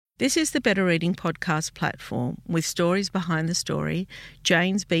This is the Better Reading Podcast platform with stories behind the story,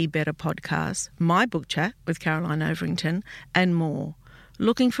 Jane's Be Better podcast, my book chat with Caroline Overington, and more.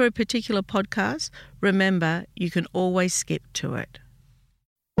 Looking for a particular podcast? Remember, you can always skip to it.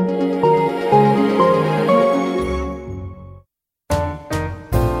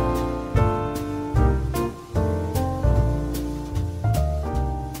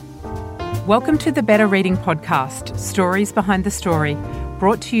 Welcome to the Better Reading Podcast, Stories Behind the Story,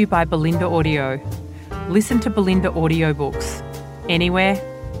 brought to you by Belinda Audio. Listen to Belinda audiobooks, anywhere,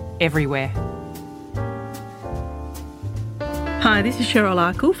 everywhere. Hi, this is Cheryl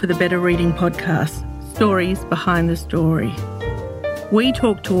Arkle for the Better Reading Podcast, Stories Behind the Story. We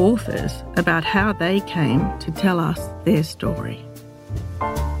talk to authors about how they came to tell us their story.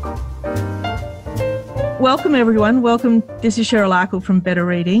 Welcome, everyone. Welcome. This is Cheryl Arkle from Better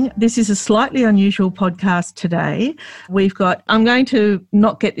Reading. This is a slightly unusual podcast today. I'm going to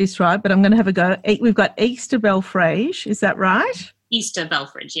not get this right, but I'm going to have a go. We've got Easter Belfrage. Is that right? Easter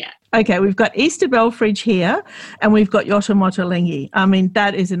Belfrage, yeah. Okay, we've got Easter Belfrage here, and we've got Yotam Ottolenghi. I mean,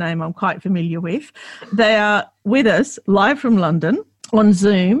 that is a name I'm quite familiar with. They are with us live from London on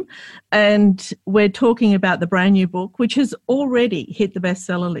Zoom, and we're talking about the brand new book, which has already hit the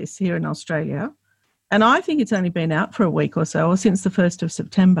bestseller list here in Australia. And I think it's only been out for a week or so, or since the 1st of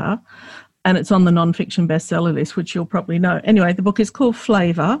September, and it's on the non-fiction bestseller list, which you'll probably know. Anyway, the book is called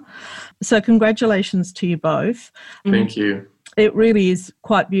Flavour. So congratulations to you both. Thank you. It really is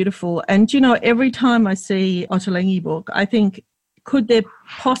quite beautiful. And, you know, every time I see Ottolenghi book, I think, could there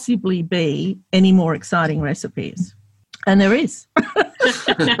possibly be any more exciting recipes? And there is.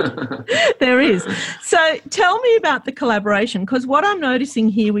 There is. So tell me about the collaboration, because what I'm noticing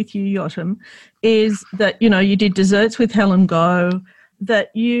here with you, Yotam, is that, you know, you did desserts with Helen Go,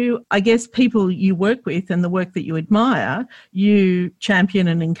 that you, I guess, people you work with and the work that you admire, you champion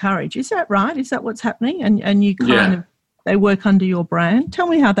and encourage. Is that right? Is that what's happening? And you kind of, they work under your brand? Tell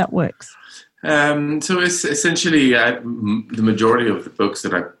me how that works. So it's essentially the majority of the books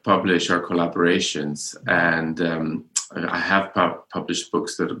that I publish are collaborations, and I have published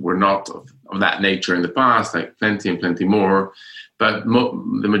books that were not of that nature in the past, like Plenty and Plenty More, but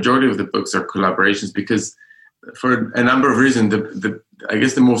the majority of the books are collaborations because, for a number of reasons, I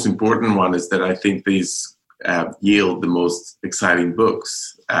guess the most important one is that I think these yield the most exciting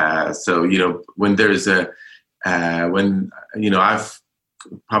books. So, you know, when there's I've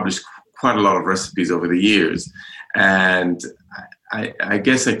published quite a lot of recipes over the years, and I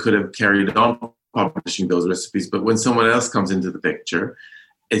guess I could have carried on publishing those recipes, but when someone else comes into the picture,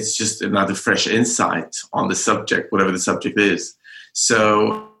 it's just another fresh insight on the subject, whatever the subject is.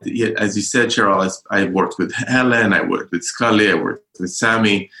 So, as you said, Cheryl, I worked with Helen, I worked with Scully, I worked with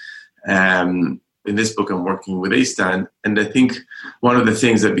Sammy. In this book, I'm working with Easter, and I think one of the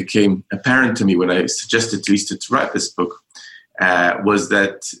things that became apparent to me when I suggested to Easter to write this book was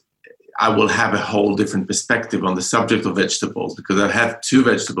that I will have a whole different perspective on the subject of vegetables, because I have 2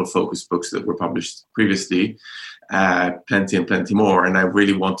 vegetable-focused books that were published previously, Plenty and Plenty More, and I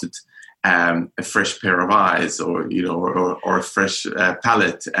really wanted a fresh pair of eyes, or a fresh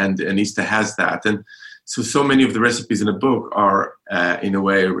palate, and Easter has that. And so many of the recipes in the book are, in a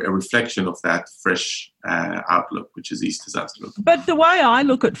way, a reflection of that fresh outlook, which is Easter's outlook. But the way I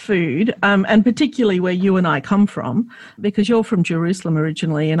look at food, and particularly where you and I come from, because you're from Jerusalem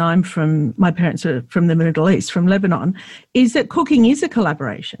originally and my parents are from the Middle East, from Lebanon, is that cooking is a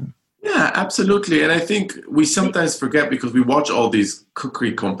collaboration. Yeah, absolutely. And I think we sometimes forget, because we watch all these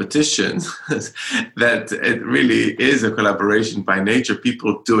cookery competitions, that it really is a collaboration by nature.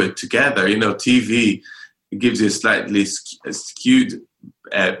 People do it together. You know, TV gives you a slightly skewed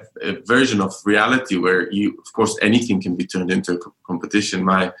version of reality where of course, anything can be turned into a competition.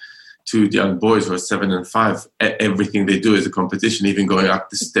 My 2 young boys who are 7 and 5, everything they do is a competition. Even going up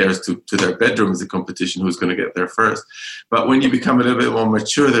the stairs to their bedroom is a competition, who's going to get there first. But when you become a little bit more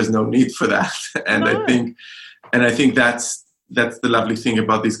mature, there's no need for that. And I think that's the lovely thing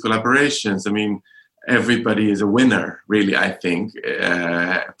about these collaborations. I mean, everybody is a winner, really. I think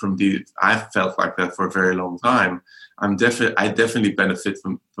I've felt like that for a very long time. I definitely benefit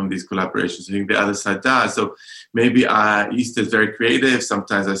from these collaborations. I think the other side does. So maybe Easter is very creative.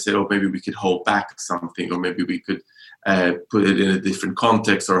 Sometimes I say, maybe we could hold back something, or maybe we could put it in a different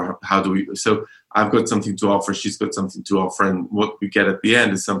context, or how do we? So I've got something to offer, she's got something to offer, and what we get at the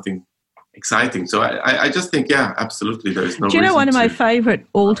end is something exciting. So I just think, yeah, absolutely, there is no. Do you know one of my favourite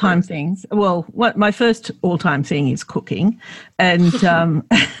all-time things? Well, my first all-time thing is cooking, and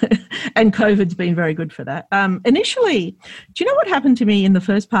and COVID's been very good for that. Initially, do you know what happened to me in the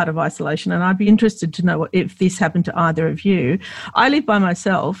first part of isolation? And I'd be interested to know if this happened to either of you. I live by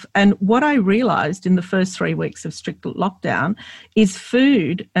myself, and what I realised in the first 3 weeks of strict lockdown is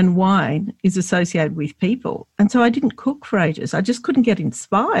food and wine is associated with people, and so I didn't cook for ages. I just couldn't get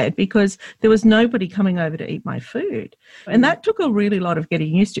inspired because there was nobody coming over to eat my food. And that took a really lot of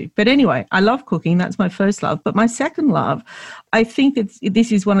getting used to. But anyway, I love cooking. That's my first love. But my second love, I think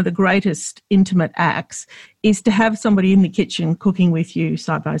this is one of the greatest intimate acts, is to have somebody in the kitchen cooking with you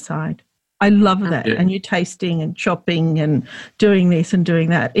side by side. I love that. Yeah. And you're tasting and chopping and doing this and doing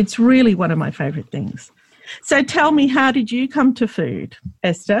that. It's really one of my favourite things. So tell me, how did you come to food,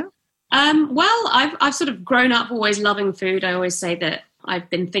 Esther? Well, I've sort of grown up always loving food. I always say that I've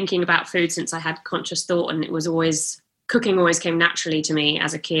been thinking about food since I had conscious thought, and it was always, cooking always came naturally to me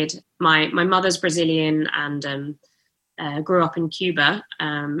as a kid. My mother's Brazilian and grew up in Cuba,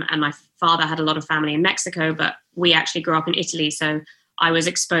 and my father had a lot of family in Mexico, but we actually grew up in Italy. So I was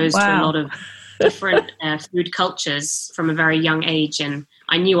exposed to a lot of different food cultures from a very young age, and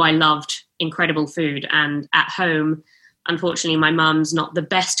I knew I loved incredible food. And at home, unfortunately, my mum's not the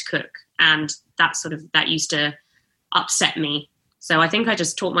best cook, and that used to upset me. So I think I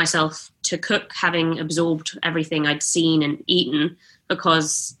just taught myself to cook, having absorbed everything I'd seen and eaten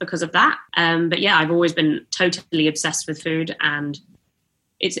because of that. But yeah, I've always been totally obsessed with food, and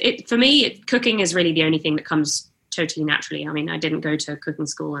for me, cooking is really the only thing that comes totally naturally. I mean, I didn't go to cooking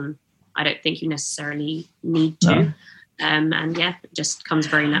school, and I don't think you necessarily need to. No. And yeah, it just comes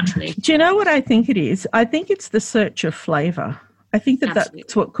very naturally. Do you know what I think it is? I think it's the search of flavour. I think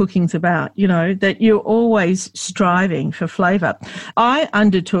that's what cooking's about, that you're always striving for flavour. I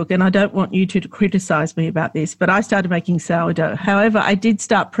undertook, and I don't want you to criticise me about this, but I started making sourdough. However, I did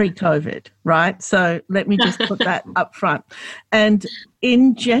start pre-COVID, right? So let me just put that up front. And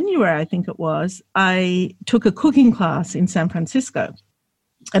in January, I think it was, I took a cooking class in San Francisco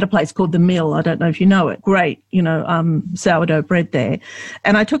at a place called The Mill. I don't know if you know it. Great, sourdough bread there.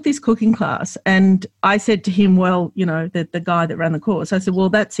 And I took this cooking class, and I said to him, well, the guy that ran the course, I said, well,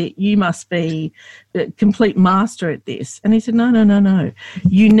 that's it. You must be the complete master at this. And he said, no.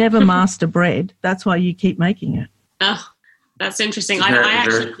 You never master bread. That's why you keep making it. Oh, that's interesting.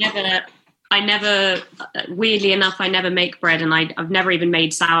 I never, weirdly enough, I never make bread, and I've never even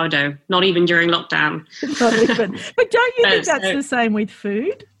made sourdough, not even during lockdown. Not even. But don't you think that's the same with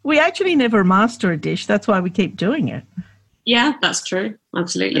food? We actually never master a dish. That's why we keep doing it. Yeah, that's true.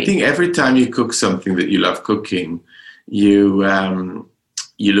 Absolutely. I think every time you cook something that you love cooking, you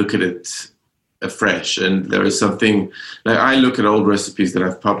look at it afresh, and there is something like, I look at old recipes that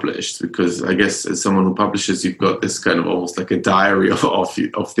I've published, because I guess as someone who publishes, you've got this kind of almost like a diary of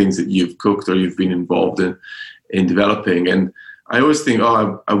things that you've cooked or you've been involved in developing. And I always think,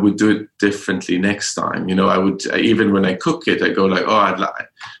 I would do it differently next time. I would, even when I cook it, I go like,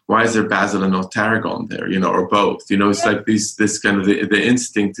 why is there basil and not tarragon there? Or both. It's like this kind of the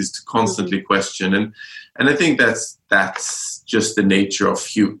instinct is to constantly question, and I think that's just the nature of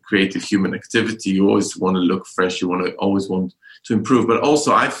creative human activity. You always want to look fresh. You always want to improve. But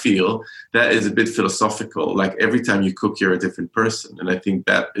also, I feel that is a bit philosophical. Like, every time you cook, you're a different person. And I think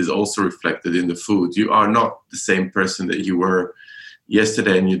that is also reflected in the food. You are not the same person that you were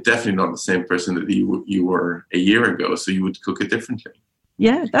yesterday, and you're definitely not the same person that you were a year ago. So you would cook it differently.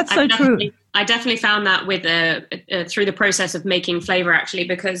 Yeah, that's so true. I definitely found that with through the process of making flavour, actually,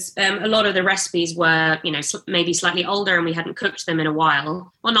 because a lot of the recipes were, maybe slightly older, and we hadn't cooked them in a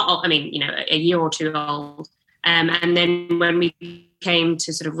while. Well, a year or two old. And then when we came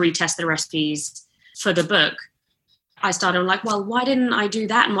to sort of retest the recipes for the book, I started like, well, why didn't I do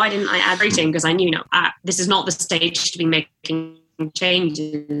that? And why didn't I add rating? Because I knew, this is not the stage to be making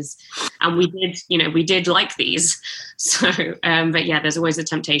changes, and we did like these. So but yeah, there's always a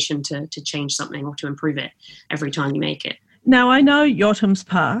temptation to change something or to improve it every time you make it. Now, I know Yotam's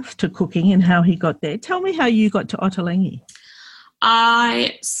path to cooking and how he got there. Tell me how you got to Ottolenghi.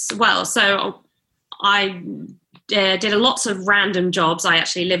 I did lots of random jobs. I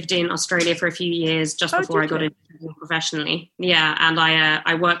actually lived in Australia for a few years just before I got into it professionally. Yeah, and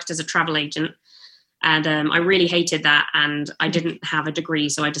I worked as a travel agent. And I really hated that, and I didn't have a degree,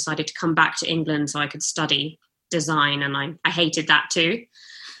 so I decided to come back to England so I could study design, and I hated that too.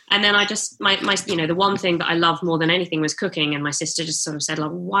 And then I just, the one thing that I loved more than anything was cooking, and my sister just sort of said,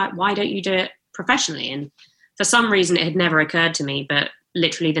 like, why don't you do it professionally? And for some reason, it had never occurred to me, but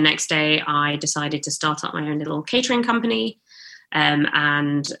literally the next day, I decided to start up my own little catering company.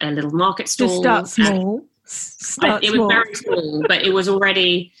 and a little market stall. Just start small. It was very small, but it was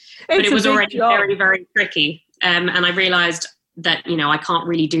already very, very tricky. And I realized that, I can't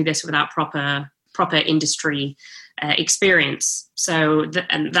really do this without proper industry experience. So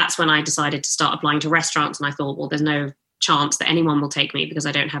and that's when I decided to start applying to restaurants. And I thought, well, there's no chance that anyone will take me because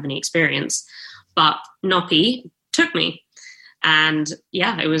I don't have any experience. But Noppy took me. And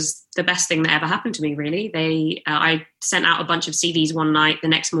it was the best thing that ever happened to me, really. I sent out a bunch of CVs one night. The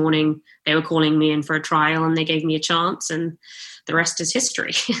next morning, they were calling me in for a trial and they gave me a chance, and the rest is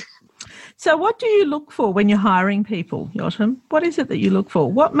history. So what do you look for when you're hiring people, Yotam? What is it that you look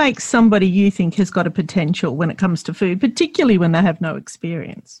for? What makes somebody you think has got a potential when it comes to food, particularly when they have no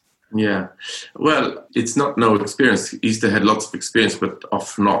experience? Yeah, well, it's not no experience. Easter had lots of experience, but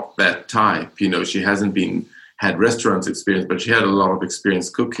of not that type. She hasn't had restaurants experience, but she had a lot of experience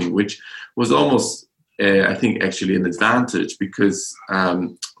cooking, which was almost, I think, actually an advantage because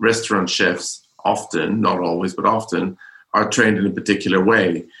restaurant chefs often, not always, but often, are trained in a particular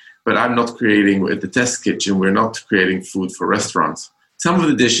way. But I'm not creating at the test kitchen. We're not creating food for restaurants. Some of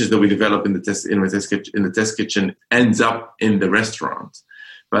the dishes that we develop in the test kitchen ends up in the restaurant,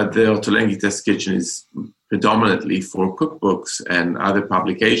 but the Ottolenghi test kitchen is predominantly for cookbooks and other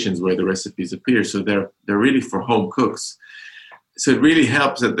publications where the recipes appear. So they're really for home cooks. So it really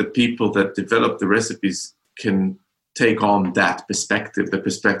helps that the people that develop the recipes can take on that perspective, the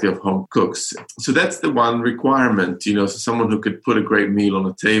perspective of home cooks. So that's the one requirement, so someone who could put a great meal on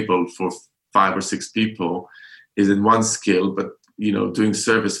a table for 5 or 6 people is in one skill, but, doing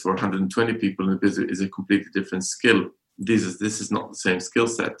service for 120 people in a business is a completely different skill. This is not the same skill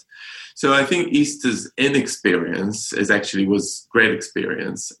set. So I think Easter's inexperience was great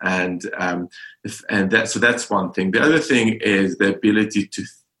experience, and that's one thing. The other thing is the ability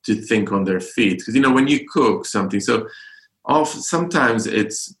to think on their feet, because when you cook something, sometimes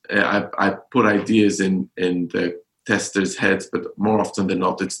it's I put ideas in the testers' heads, but more often than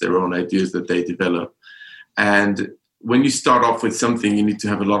not, it's their own ideas that they develop. And when you start off with something, you need to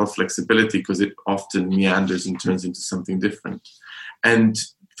have a lot of flexibility because it often meanders and turns into something different. And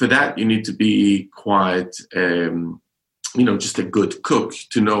for that, you need to be quite, just a good cook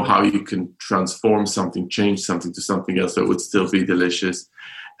to know how you can transform something, change something to something else that would still be delicious,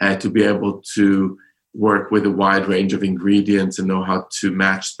 to be able to work with a wide range of ingredients and know how to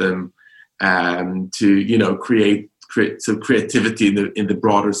match them, to, create some creativity in the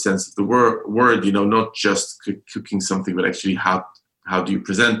broader sense of the word, not just cooking something, but actually how do you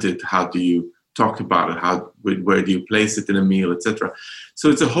present it? How do you talk about it? Where do you place it in a meal, etc. So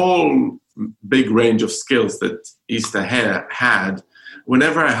it's a whole big range of skills that Easter had.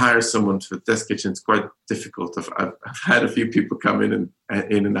 Whenever I hire someone for the test kitchen, it's quite difficult. I've had a few people come in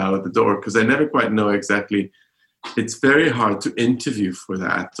and out of the door because I never quite know exactly. It's very hard to interview for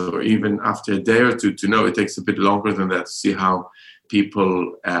that, or even after a day or two to know. It takes a bit longer than that to see how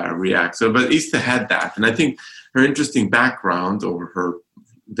people react. So, but Easter had that. And I think her interesting background, or her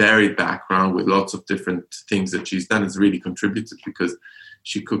varied background with lots of different things that she's done, has really contributed because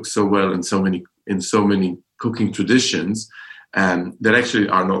she cooks so well in so many cooking traditions that actually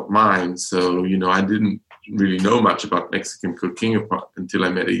are not mine. So, I didn't really know much about Mexican cooking until I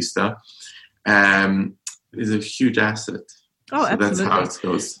met Easter. Is a huge asset. Oh, so absolutely. That's how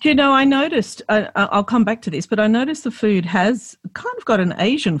it goes. Do you know, I noticed, I'll come back to this, but I noticed the food has kind of got an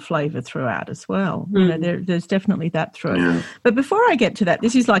Asian flavour throughout as well. There's definitely that through it. Yeah. But before I get to that,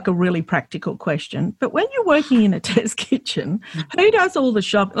 this is like a really practical question. But when you're working in a test kitchen, who does all the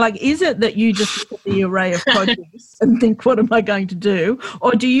shopping? Like, is it that you just look at the array of produce and think, what am I going to do?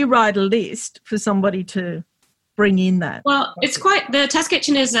 Or do you write a list for somebody to bring in that? Well, the test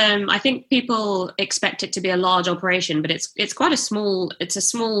kitchen is, I think people expect it to be a large operation, but it's quite a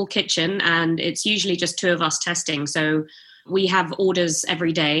small kitchen, and it's usually just 2 of us testing. So we have orders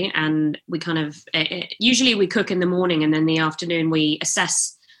every day, and we usually we cook in the morning, and then the afternoon we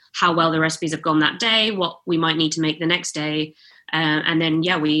assess how well the recipes have gone that day, what we might need to make the next day. And then,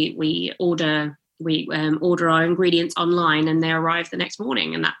 we order our ingredients online, and they arrive the next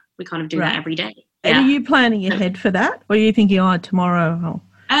morning, and that we kind of do that every day. And are you planning ahead for that? Or are you thinking, tomorrow?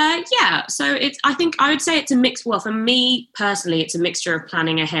 So I would say it's a mix. Well, for me personally, it's a mixture of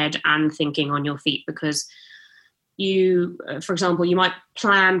planning ahead and thinking on your feet, because you, for example, you might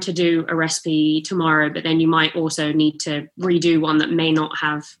plan to do a recipe tomorrow, but then you might also need to redo one that may not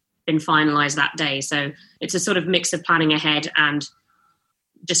have been finalized that day. So it's a sort of mix of planning ahead and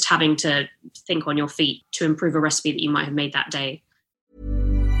just having to think on your feet to improve a recipe that you might have made that day.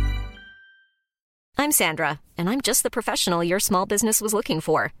 I'm Sandra, and I'm just the professional your small business was looking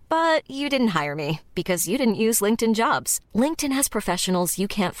for. But you didn't hire me because you didn't use LinkedIn Jobs. LinkedIn has professionals you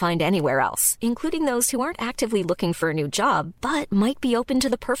can't find anywhere else, including those who aren't actively looking for a new job, but might be open to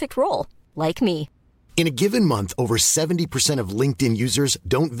the perfect role, like me. In a given month, over 70% of LinkedIn users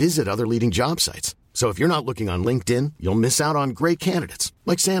don't visit other leading job sites. So if you're not looking on LinkedIn, you'll miss out on great candidates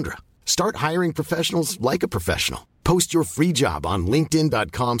like Sandra. Start hiring professionals like a professional. Post your free job on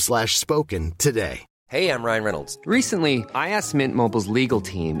linkedin.com/spoken today. Hey, I'm Ryan Reynolds. Recently, I asked Mint Mobile's legal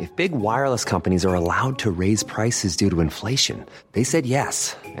team if big wireless companies are allowed to raise prices due to inflation. They said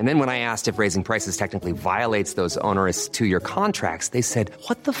yes. And then when I asked if raising prices technically violates those onerous 2-year contracts, they said,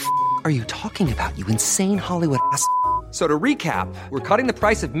 "What the f*** are you talking about, you insane Hollywood ass?" So to recap, we're cutting the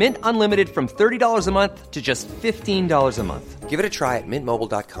price of Mint Unlimited from $30 a month to just $15 a month. Give it a try at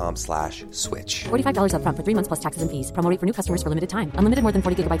mintmobile.com/switch. $45 up front for 3 months plus taxes and fees. Promo rate for new customers for limited time. Unlimited more than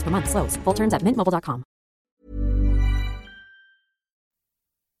 40 gigabytes per month. Slows full terms at mintmobile.com.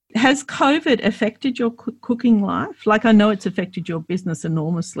 Has COVID affected your cooking life? Like, I know it's affected your business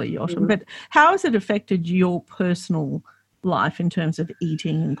enormously, Yotam, but how has it affected your personal life in terms of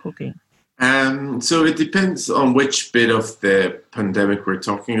eating and cooking? So it depends on which bit of the pandemic we're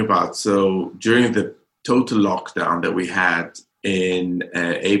talking about. So during the total lockdown that we had in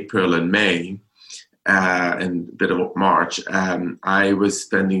April and May and a bit of March, I was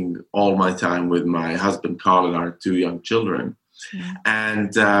spending all my time with my husband, Carl, and our 2 young children. Yeah.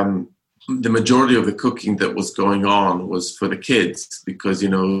 And the majority of the cooking that was going on was for the kids because, we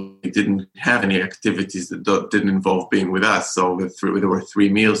didn't have any activities that didn't involve being with us. So there were 3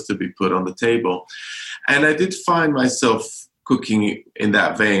 meals to be put on the table. And I did find myself cooking in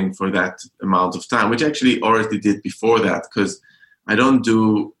that vein for that amount of time, which actually already did before that because I don't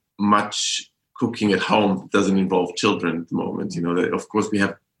do much cooking at home that doesn't involve children at the moment. Of course, we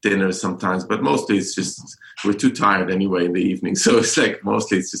have dinner sometimes, but mostly it's just we're too tired anyway in the evening, so it's like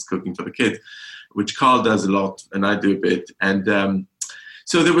mostly it's just cooking for the kids, which Carl does a lot and I do a bit. And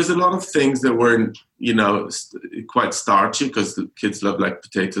so there was a lot of things that were quite starchy because the kids love like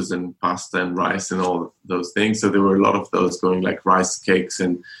potatoes and pasta and rice and all those things, so there were a lot of those going, like rice cakes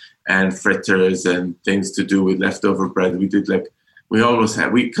and fritters and things to do with leftover bread. We did we always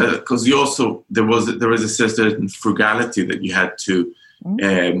had because you also there was a certain frugality that you had to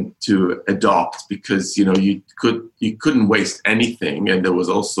adopt because you couldn't waste anything, and there was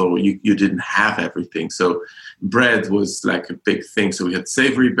also you didn't have everything, so bread was like a big thing. So we had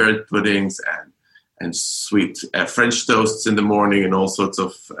savory bread puddings and sweet French toasts in the morning and all sorts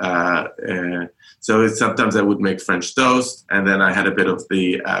of so sometimes I would make French toast, and then I had a bit of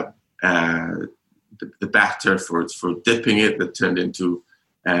the batter for dipping it that turned into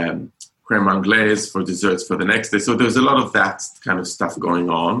creme anglaise for desserts for the next day. So there's a lot of that kind of stuff going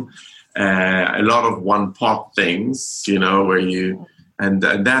on. A lot of one pot things, where you, and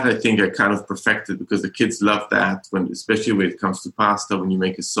that I think I kind of perfected because the kids love that especially when it comes to pasta, when you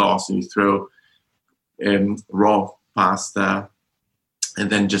make a sauce and you throw raw pasta and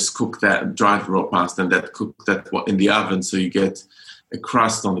then just cook that dried raw pasta and cook that in the oven. So you get a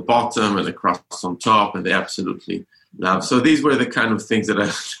crust on the bottom and a crust on top, and they absolutely love. So these were the kind of things that I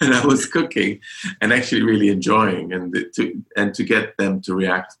was cooking and actually really enjoying, and to get them to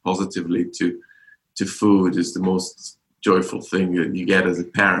react positively to food is the most joyful thing that you get as a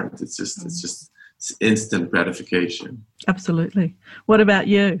parent. It's instant gratification. Absolutely. What about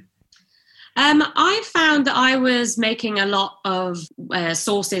you? I found that I was making a lot of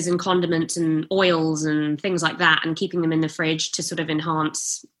sauces and condiments and oils and things like that and keeping them in the fridge to sort of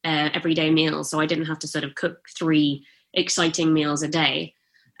enhance everyday meals. So I didn't have to sort of cook 3 exciting meals a day.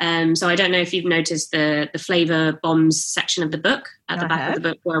 So I don't know if you've noticed the flavor bombs section of the book at the back of the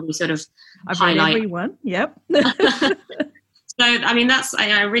book where we sort of highlight everyone. Yep. So, I mean,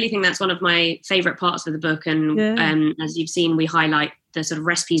 I really think that's one of my favorite parts of the book. And as you've seen, we highlight the sort of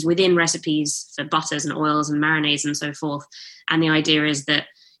recipes within recipes for butters and oils and marinades and so forth. And the idea is that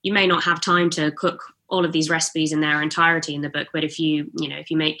you may not have time to cook all of these recipes in their entirety in the book, but if you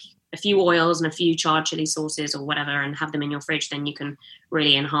make a few oils and a few charred chili sauces or whatever and have them in your fridge, then you can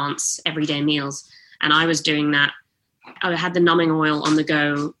really enhance everyday meals. And I was doing that. I had the numbing oil on the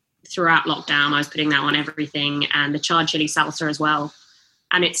go throughout lockdown. I was putting that on everything, and the charred chili salsa as well.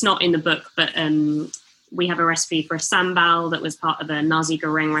 And it's not in the book, but we have a recipe for a sambal that was part of a nasi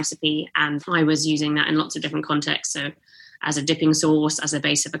goreng recipe, and I was using that in lots of different contexts. So as a dipping sauce, as a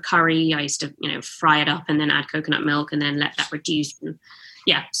base of a curry, I used to fry it up and then add coconut milk and then let that reduce and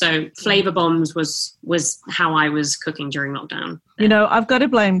yeah, so Flavor Bombs was how I was cooking during lockdown. You know, I've got to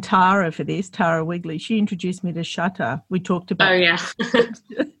blame Tara for this, Tara Wigley. She introduced me to Shatta. We talked about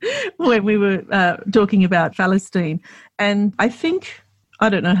when we were talking about Palestine. And I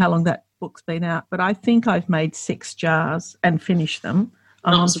don't know how long that book's been out, but I think I've made 6 jars and finished them.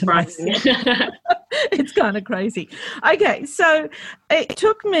 Not surprising. It's kind of crazy. Okay, so it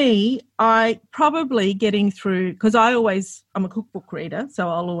took me, probably getting through, because I'm a cookbook reader, so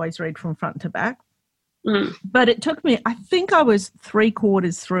I'll always read from front to back. Mm. But it took me, I think I was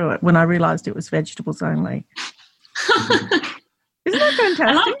 3/4 through it when I realised it was vegetables only. Isn't that fantastic?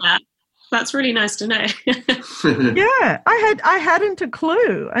 I like that. That's really nice to know. Yeah, I hadn't a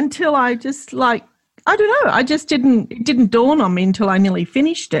clue until I just I don't know. It didn't dawn on me until I nearly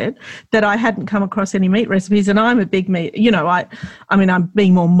finished it that I hadn't come across any meat recipes. And I'm a big meat, I'm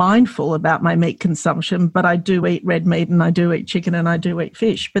being more mindful about my meat consumption, but I do eat red meat and I do eat chicken and I do eat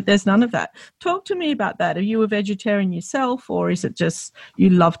fish, but there's none of that. Talk to me about that. Are you a vegetarian yourself, or is it just you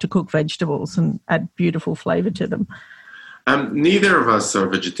love to cook vegetables and add beautiful flavour to them? Neither of us are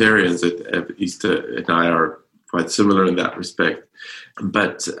vegetarians. Easter and I are quite similar in that respect.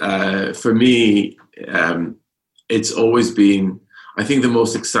 But for me, it's always been, I think the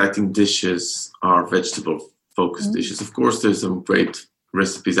most exciting dishes are vegetable-focused dishes. Of course, there's some great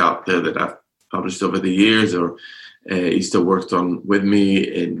recipes out there that I've published over the years, or Easter worked on with me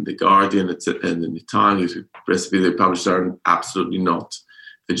in The Guardian and in the Times. Recipes they published are absolutely not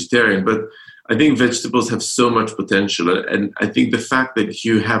vegetarian. But I think vegetables have so much potential. And I think the fact that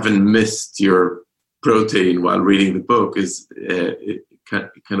you haven't missed your protein while reading the book is it kind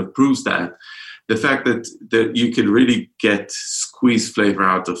of proves that. The fact that you can really squeeze flavor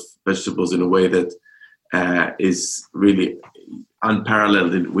out of vegetables in a way that is really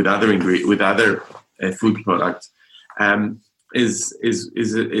unparalleled with other food products is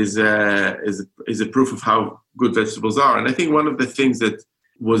a proof of how good vegetables are. And I think one of the things that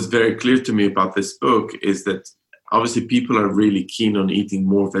was very clear to me about this book is that obviously people are really keen on eating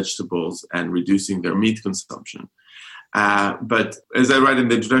more vegetables and reducing their meat consumption. But as I write in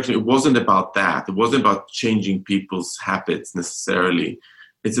the introduction, it wasn't about that. It wasn't about changing people's habits necessarily.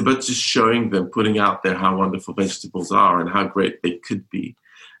 It's about just showing them, putting out there how wonderful vegetables are and how great they could be.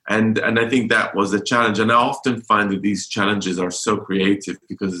 And I think that was a challenge. And I often find that these challenges are so creative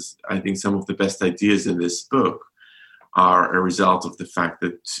because I think some of the best ideas in this book are a result of the fact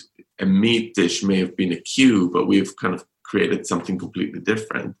that a meat dish may have been a cue, but we've kind of created something completely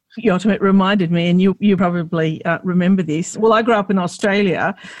different. Yotam, it reminded me, and you probably remember this. Well, I grew up in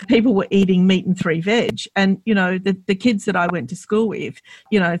Australia. People were eating meat and 3 veg. And, the kids that I went to school with,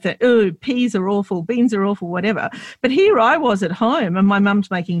 thought, oh, peas are awful, beans are awful, whatever. But here I was at home and my mum's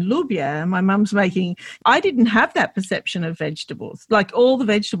making lubia and I didn't have that perception of vegetables. Like all the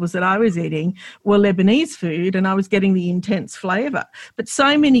vegetables that I was eating were Lebanese food and I was getting the intense flavour. But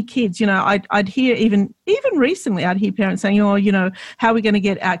so many kids, I'd hear even recently, I'd hear parents saying, oh, how are we going to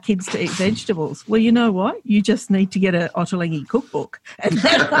get our kids to eat vegetables? Well, you know what? You just need to get an Ottolenghi cookbook and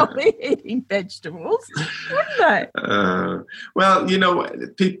then they'll be eating vegetables, wouldn't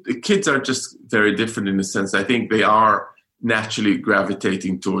they? Kids are just very different in a sense. I think they are naturally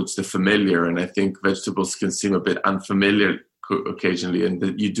gravitating towards the familiar, and I think vegetables can seem a bit unfamiliar occasionally, and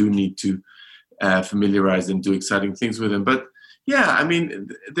that you do need to familiarize and do exciting things with them. But yeah, I mean,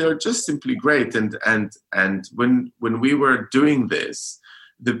 they're just simply great. And when we were doing this,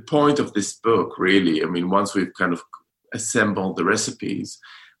 the point of this book, really, I mean, once we've kind of assembled the recipes,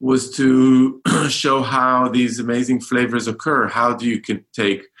 was to show how these amazing flavors occur. How do you can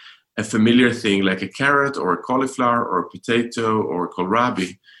take a familiar thing like a carrot or a cauliflower or a potato or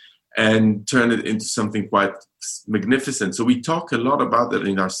kohlrabi and turn it into something quite magnificent. So we talk a lot about that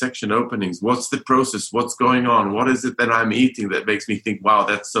in our section openings. What's the process? What's going on? What is it that I'm eating that makes me think, wow,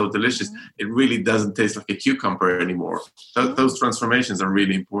 that's so delicious? It really doesn't taste like a cucumber anymore. Those transformations are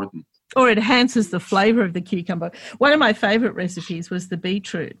really important. Or it enhances the flavour of the cucumber. One of my favourite recipes was the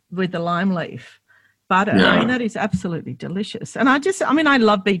beetroot with the lime leaf butter. Yeah. I mean, that is absolutely delicious. And I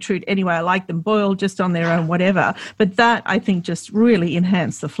love beetroot anyway. I like them boiled just on their own, whatever. But that, I think, just really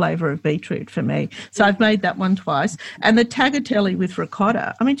enhanced the flavour of beetroot for me. So I've made that one twice. And the tagliatelle with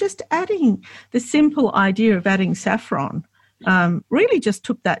ricotta, I mean, just adding the simple idea of adding saffron really just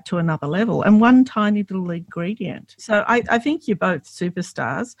took that to another level, and one tiny little ingredient. So I think you're both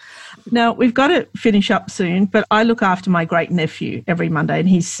superstars. Now, we've got to finish up soon, but I look after my great nephew every Monday, and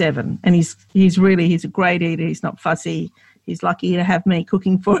he's 7, and he's a great eater. He's not fussy. He's lucky to have me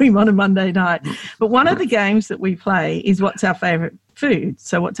cooking for him on a Monday night. But one of the games that we play is what's our favourite food.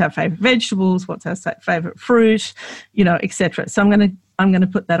 So what's our favourite vegetables, what's our favourite fruit, etc. So I'm I'm going to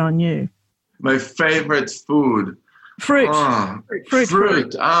put that on you. My favorite food. Fruit. Fruit.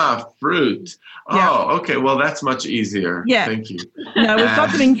 Fruit. Yeah. Oh, okay. Well, that's much easier. Yeah. Thank you. No, we've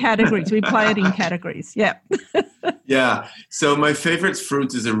got them in categories. We play it in categories. Yeah. Yeah. So my favorite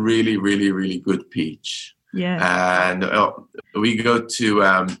fruit is a really, really, really good peach. Yeah. And we go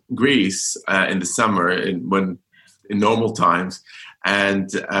to Greece in the summer in normal times. And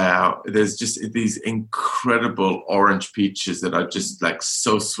there's just these incredible orange peaches that are just like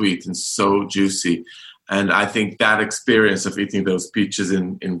so sweet and so juicy. And I think that experience of eating those peaches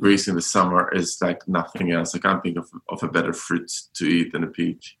in Greece in the summer is like nothing else. I can't think of a better fruit to eat than a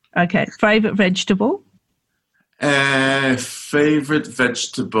peach. Okay. Favorite vegetable? Favorite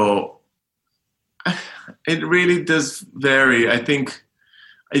vegetable? It really does vary. I think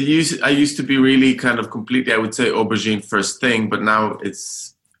I used to be really kind of completely, I would say, aubergine first thing, but now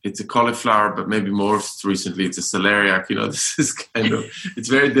it's a cauliflower, but maybe more recently it's a celeriac. This is it's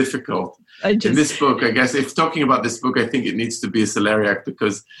very difficult. In this book, I guess, if talking about this book, I think it needs to be a celeriac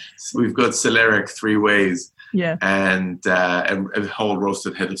because we've got celeriac 3 ways. Yeah. And a whole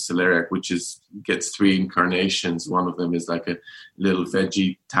roasted head of celeriac, which gets 3 incarnations. One of them is like a little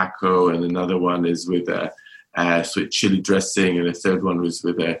veggie taco, and another one is with a sweet chili dressing, and the third one was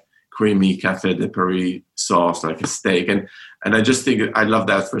with a creamy Café de Paris sauce, like a steak. And I just think I love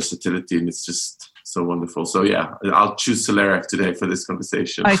that versatility, and it's just so wonderful. So yeah, I'll choose celeriac today for this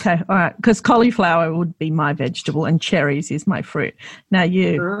conversation. Okay, all right. Because cauliflower would be my vegetable and cherries is my fruit. Now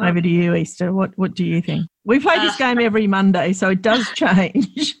over to you, Easter. What do you think? We play this game every Monday, so it does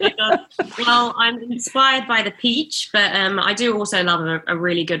change. Well, I'm inspired by the peach, but I do also love a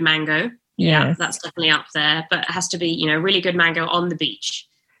really good mango. Yeah, that's definitely up there. But it has to be, really good mango on the beach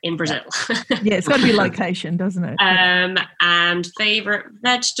in Brazil. Yeah, it's got to be location, doesn't it? And favourite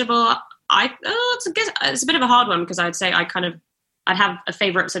vegetable, it's a bit of a hard one because I'd say I'd have a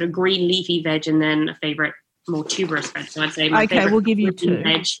favourite sort of green leafy veg and then a favourite more tuberous veg. So I'd say my favourite we'll give you 2.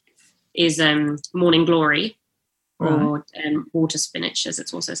 veg is morning glory or water spinach, as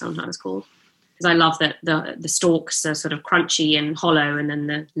it's also sometimes called. Because I love that the stalks are sort of crunchy and hollow, and then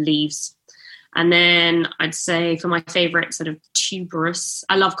the leaves. And then I'd say for my favourite sort of tuberous,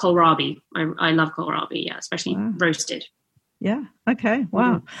 I love kohlrabi. I love kohlrabi, especially roasted. Yeah. Okay.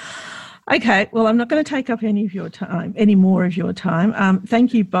 Wow. Okay. Well, I'm not going to take up any more of your time.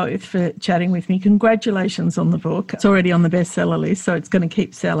 Thank you both for chatting with me. Congratulations on the book. It's already on the bestseller list, so it's going to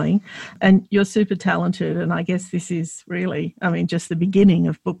keep selling. And you're super talented. And I guess this is really, just the beginning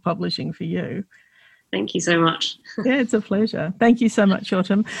of book publishing for you. Thank you so much. Yeah, it's a pleasure. Thank you so much,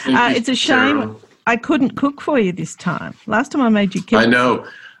 Autumn. It's a shame I couldn't cook for you this time. Last time I made you kimchi. I know.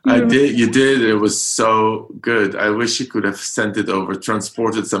 You did. It was so good. I wish you could have sent it over,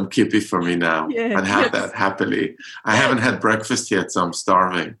 transported some kippy for me now and have that happily. I haven't had breakfast yet, so I'm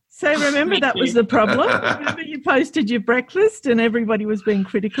starving. So remember that was the problem? Remember you posted your breakfast and everybody was being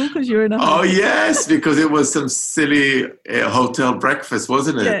critical because you're in a hotel? Oh, yes, because it was some silly hotel breakfast,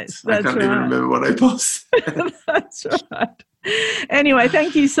 wasn't it? Yes, I can't even remember what I posted. That's right. Anyway,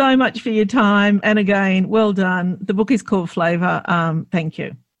 thank you so much for your time. And again, well done. The book is called Flavour. Thank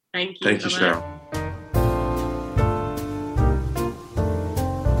you. Thank you. Thank you, Cheryl.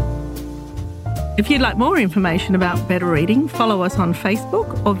 If you'd like more information about Better Reading, follow us on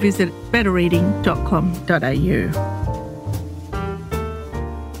Facebook or visit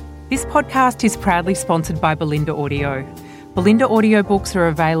betterreading.com.au. This podcast is proudly sponsored by Belinda Audio. Belinda audiobooks are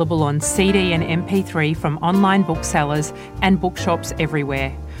available on CD and MP3 from online booksellers and bookshops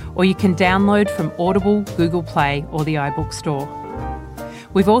everywhere, or you can download from Audible, Google Play or the iBook Store.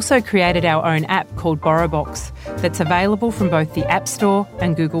 We've also created our own app called BorrowBox that's available from both the App Store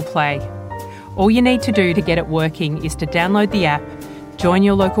and Google Play. All you need to do to get it working is to download the app, join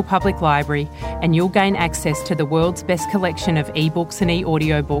your local public library, and you'll gain access to the world's best collection of ebooks and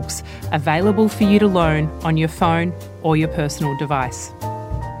e-audiobooks available for you to loan on your phone or your personal device.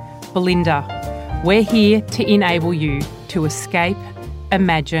 Belinda, we're here to enable you to escape,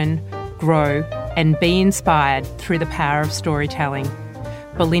 imagine, grow, and be inspired through the power of storytelling.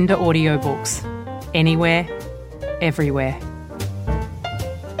 Belinda Audiobooks. Anywhere, everywhere.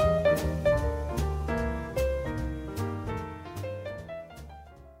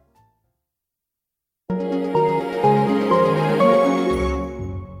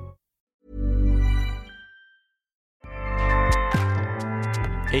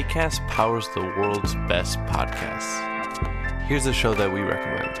 Acast powers the world's best podcasts. Here's a show that we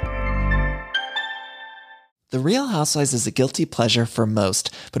recommend. The Real Housewives is a guilty pleasure for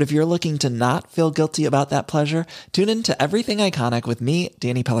most, but if you're looking to not feel guilty about that pleasure, tune in to Everything Iconic with me,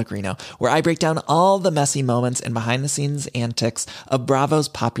 Danny Pellegrino, where I break down all the messy moments and behind-the-scenes antics of Bravo's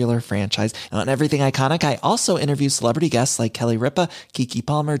popular franchise. And on Everything Iconic, I also interview celebrity guests like Kelly Ripa, Keke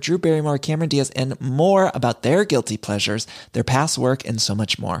Palmer, Drew Barrymore, Cameron Diaz, and more about their guilty pleasures, their past work, and so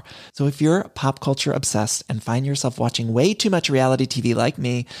much more. So if you're pop culture obsessed and find yourself watching way too much reality TV like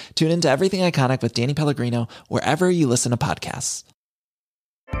me, tune into Everything Iconic with Danny Pellegrino, wherever you listen to podcasts.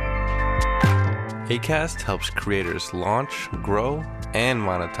 Acast helps creators launch, grow, and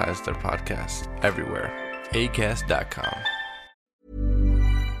monetize their podcasts everywhere. Acast.com.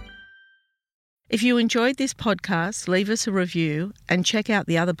 If you enjoyed this podcast, leave us a review and check out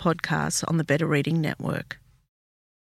the other podcasts on the Better Reading Network.